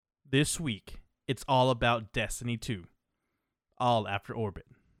This week, it's all about Destiny 2, all after Orbit.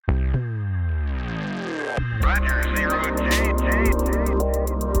 Roger, 0J.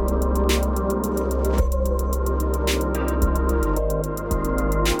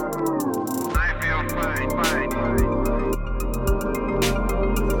 I feel fine.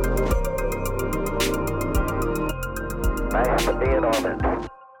 Nice to be in orbit.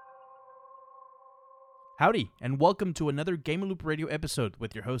 Howdy, and welcome to another Gamer Loop Radio episode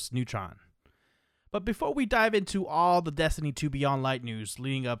with your host, Neutron. But before we dive into all the Destiny 2 Beyond Light news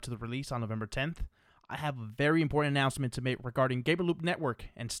leading up to the release on November 10th, I have a very important announcement to make regarding Gamer Loop Network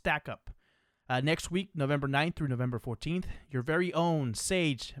and StackUp. Next week, November 9th through November 14th, your very own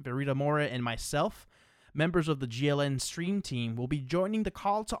Sage, Verita Mora, and myself, members of the GLN stream team, will be joining the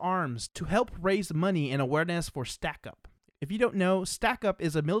call to arms to help raise money and awareness for StackUp. If you don't know, StackUp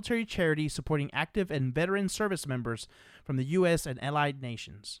is a military charity supporting active and veteran service members from the U.S. and allied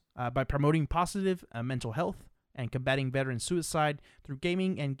nations by promoting positive mental health and combating veteran suicide through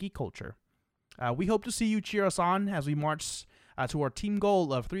gaming and geek culture. We hope to see you cheer us on as we march to our team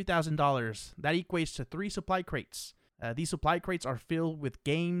goal of $3,000. That equates to 3 supply crates. These supply crates are filled with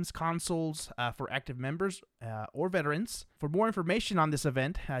games, consoles for active members or veterans. For more information on this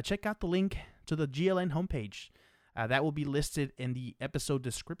event, check out the link to the GLN homepage. That will be listed in the episode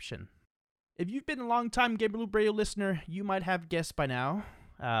description. If you've been a long-time Gamer Loop Radio listener, you might have guessed by now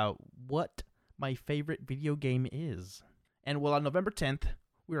what my favorite video game is. And well, on November 10th,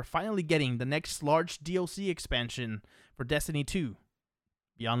 we are finally getting the next large DLC expansion for Destiny 2,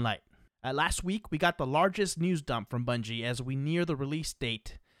 Beyond Light. Last week, we got the largest news dump from Bungie as we near the release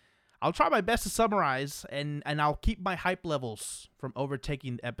date. I'll try my best to summarize, and I'll keep my hype levels from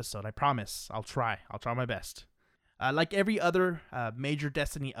overtaking the episode. I promise. I'll try my best. Like every other major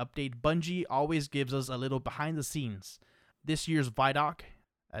Destiny update, Bungie always gives us a little behind the scenes. This year's Vidoc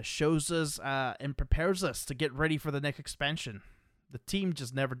shows us and prepares us to get ready for the next expansion. The team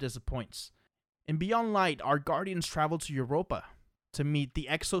just never disappoints. In Beyond Light, our Guardians travel to Europa to meet the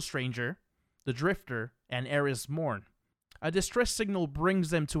Exo Stranger, the Drifter, and Eris Morn. A distress signal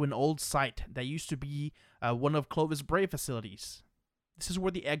brings them to an old site that used to be one of Clovis Bray facilities. This is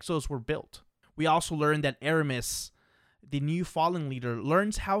where the Exos were built. We also learn that Aramis, the new Fallen leader,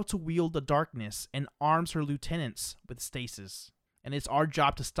 learns how to wield the darkness and arms her lieutenants with stasis. And it's our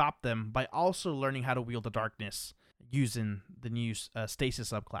job to stop them by also learning how to wield the darkness using the new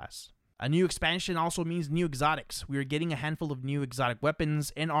stasis subclass. A new expansion also means new exotics. We are getting a handful of new exotic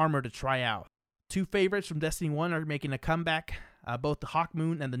weapons and armor to try out. 2 favorites from Destiny 1 are making a comeback. Both the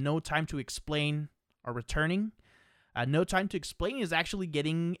Hawkmoon and the No Time to Explain are returning. No Time to Explain is actually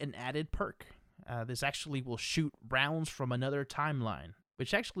getting an added perk. This actually will shoot rounds from another timeline,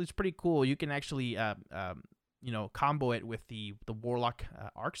 which actually is pretty cool. You can actually, combo it with the Warlock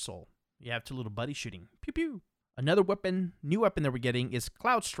Arc Soul. You have 2 little buddies shooting. Pew pew. Another new weapon that we're getting is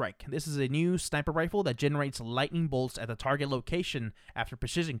Cloud Strike. This is a new sniper rifle that generates lightning bolts at the target location after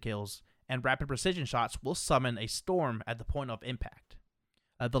precision kills, and rapid precision shots will summon a storm at the point of impact.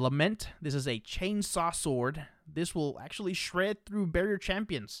 The Lament. This is a chainsaw sword. This will actually shred through barrier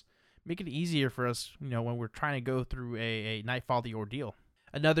champions. Make it easier for us, when we're trying to go through a Nightfall the Ordeal.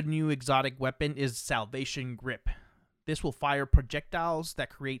 Another new exotic weapon is Salvation Grip. This will fire projectiles that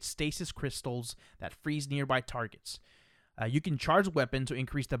create stasis crystals that freeze nearby targets. You can charge the weapon to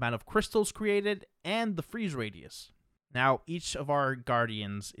increase the amount of crystals created and the freeze radius. Now, each of our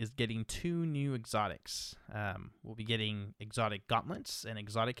Guardians is getting 2 new exotics. We'll be getting exotic gauntlets and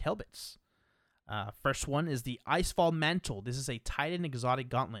exotic helmets. First one is the Icefall Mantle. This is a Titan exotic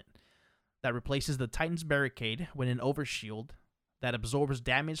gauntlet that replaces the Titan's Barricade when an overshield that absorbs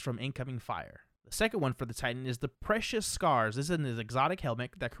damage from incoming fire. The second one for the Titan is the Precious Scars. This is an exotic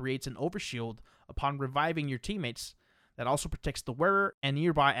helmet that creates an overshield upon reviving your teammates that also protects the wearer and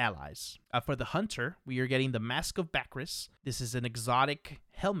nearby allies. For the Hunter, we are getting the Mask of Bacchus. This is an exotic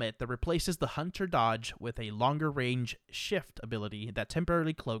helmet that replaces the Hunter dodge with a longer range shift ability that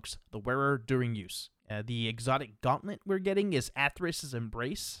temporarily cloaks the wearer during use. The exotic gauntlet we're getting is Atheris'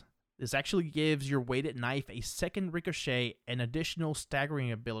 Embrace. This actually gives your weighted knife a second ricochet and additional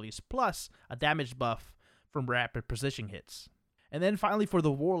staggering abilities, plus a damage buff from rapid precision hits. And then finally for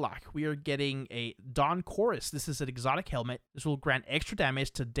the Warlock, we are getting a Dawn Chorus. This is an exotic helmet. This will grant extra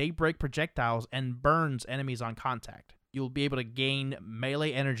damage to Daybreak projectiles and burns enemies on contact. You'll be able to gain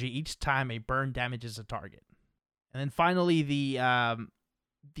melee energy each time a burn damages a target. And then finally, the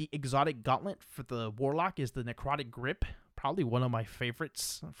exotic gauntlet for the Warlock is the Necrotic Grip. Probably one of my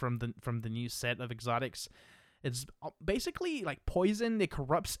favorites from the new set of exotics. It's basically like poison. It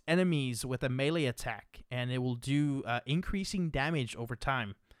corrupts enemies with a melee attack, and it will do increasing damage over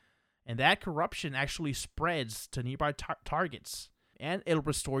time. and that corruption actually spreads to nearby targets, and it'll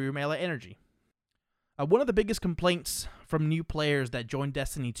restore your melee energy. One of the biggest complaints from new players that joined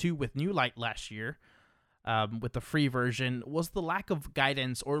Destiny 2 with New Light last year, with the free version, was the lack of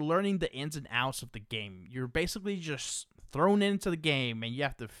guidance or learning the ins and outs of the game. You're basically just thrown into the game and you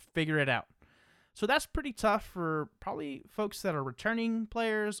have to figure it out. So that's pretty tough for probably folks that are returning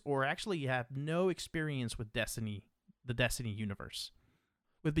players or actually have no experience with Destiny, the Destiny universe.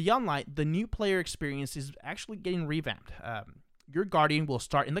 With Beyond Light, the new player experience is actually getting revamped. Your Guardian will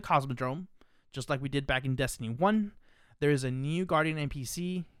start in the Cosmodrome, just like we did back in Destiny 1. There is a new Guardian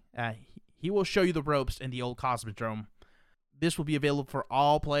NPC. He will show you the ropes in the old Cosmodrome. This will be available for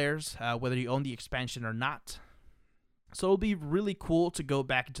all players, whether you own the expansion or not. So it'll be really cool to go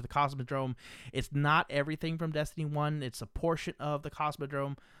back into the Cosmodrome. It's not everything from Destiny 1. It's a portion of the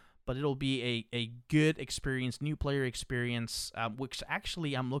Cosmodrome, but it'll be a good experience, new player experience, which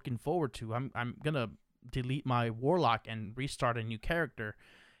actually I'm looking forward to. I'm going to delete my Warlock and restart a new character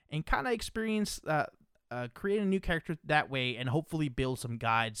and kind of experience create a new character that way and hopefully build some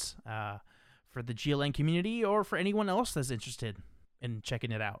guides for the GLN community or for anyone else that's interested in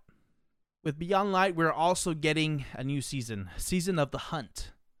checking it out. With Beyond Light, we're also getting a new season. Season of the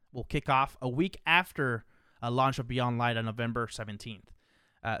Hunt will kick off a week after launch of Beyond Light on November 17th.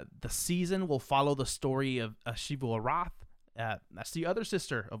 The season will follow the story of Xivu Arath. That's the other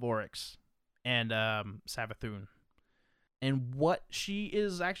sister of Oryx and Savathun. And what she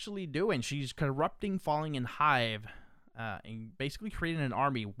is actually doing. She's corrupting Falling in Hive and basically creating an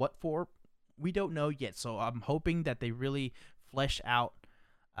army. What for? We don't know yet. So I'm hoping that they really flesh out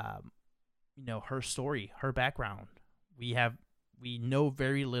her story, her background. We know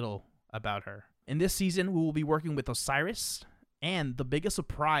very little about her. In this season, we will be working with Osiris, and the biggest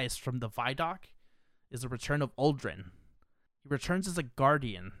surprise from the Vidoc is the return of Uldren. He returns as a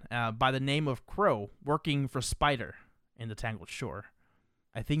guardian by the name of Crow, working for Spider in the Tangled Shore.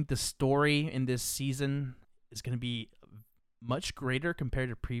 I think the story in this season is going to be much greater compared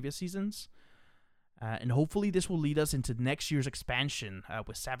to previous seasons. And hopefully this will lead us into next year's expansion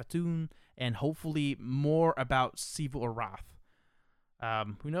with Savathun and hopefully more about Xivu Arath.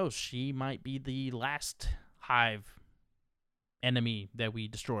 Who knows? She might be the last Hive enemy that we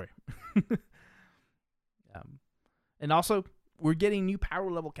destroy. And also, we're getting new power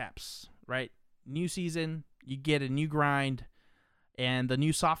level caps, right? New season, you get a new grind, and the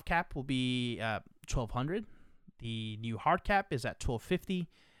new soft cap will be 1200. The new hard cap is at 1250.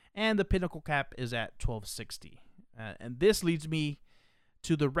 And the pinnacle cap is at 1260. And this leads me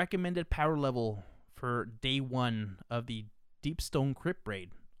to the recommended power level for day 1 of the Deepstone Crypt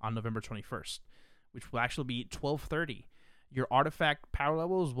Raid on November 21st, which will actually be 1230. Your artifact power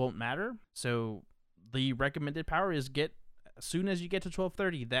levels won't matter, so the recommended power is as soon as you get to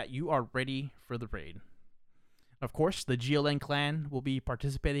 1230 that you are ready for the raid. Of course, the GLN clan will be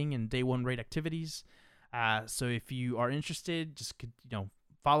participating in day 1 raid activities. So if you are interested, just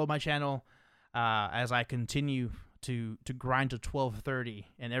follow my channel as I continue to grind to 1230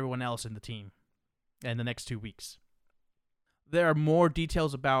 and everyone else in the team in the next 2 weeks. There are more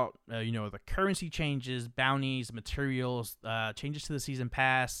details about the currency changes, bounties, materials, changes to the season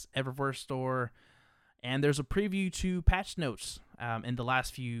pass, Eververse store, and there's a preview to patch notes in the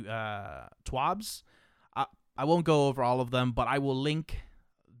last few TWABs. I won't go over all of them, but I will link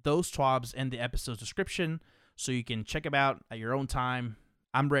those TWABs in the episode's description so you can check them out at your own time.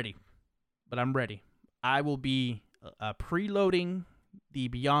 I'm ready. I will be preloading the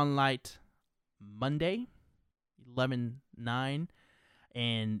Beyond Light Monday, 11/9,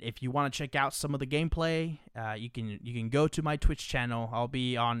 and if you want to check out some of the gameplay, you can go to my Twitch channel. I'll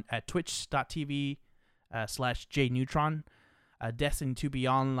be on at twitch.tv/jneutron. Destiny 2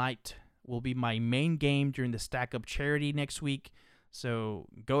 Beyond Light will be my main game during the Stack Up charity next week. So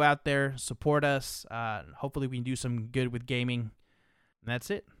go out there, support us. Hopefully we can do some good with gaming. And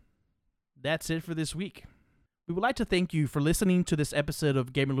that's it. That's it for this week. We would like to thank you for listening to this episode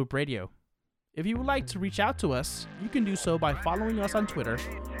of Gamer Loop Radio. If you would like to reach out to us, you can do so by following us on Twitter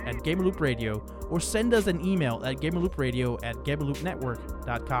at Gamer Loop Radio, or send us an email at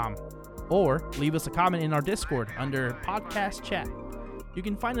gamerloopradio@gamerloopnetwork.com, or leave us a comment in our Discord under Podcast Chat. You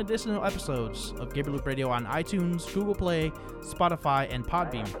can find additional episodes of Gamer Loop Radio on iTunes, Google Play, Spotify, and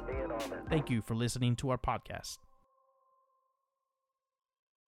Podbean. Thank you for listening to our podcast.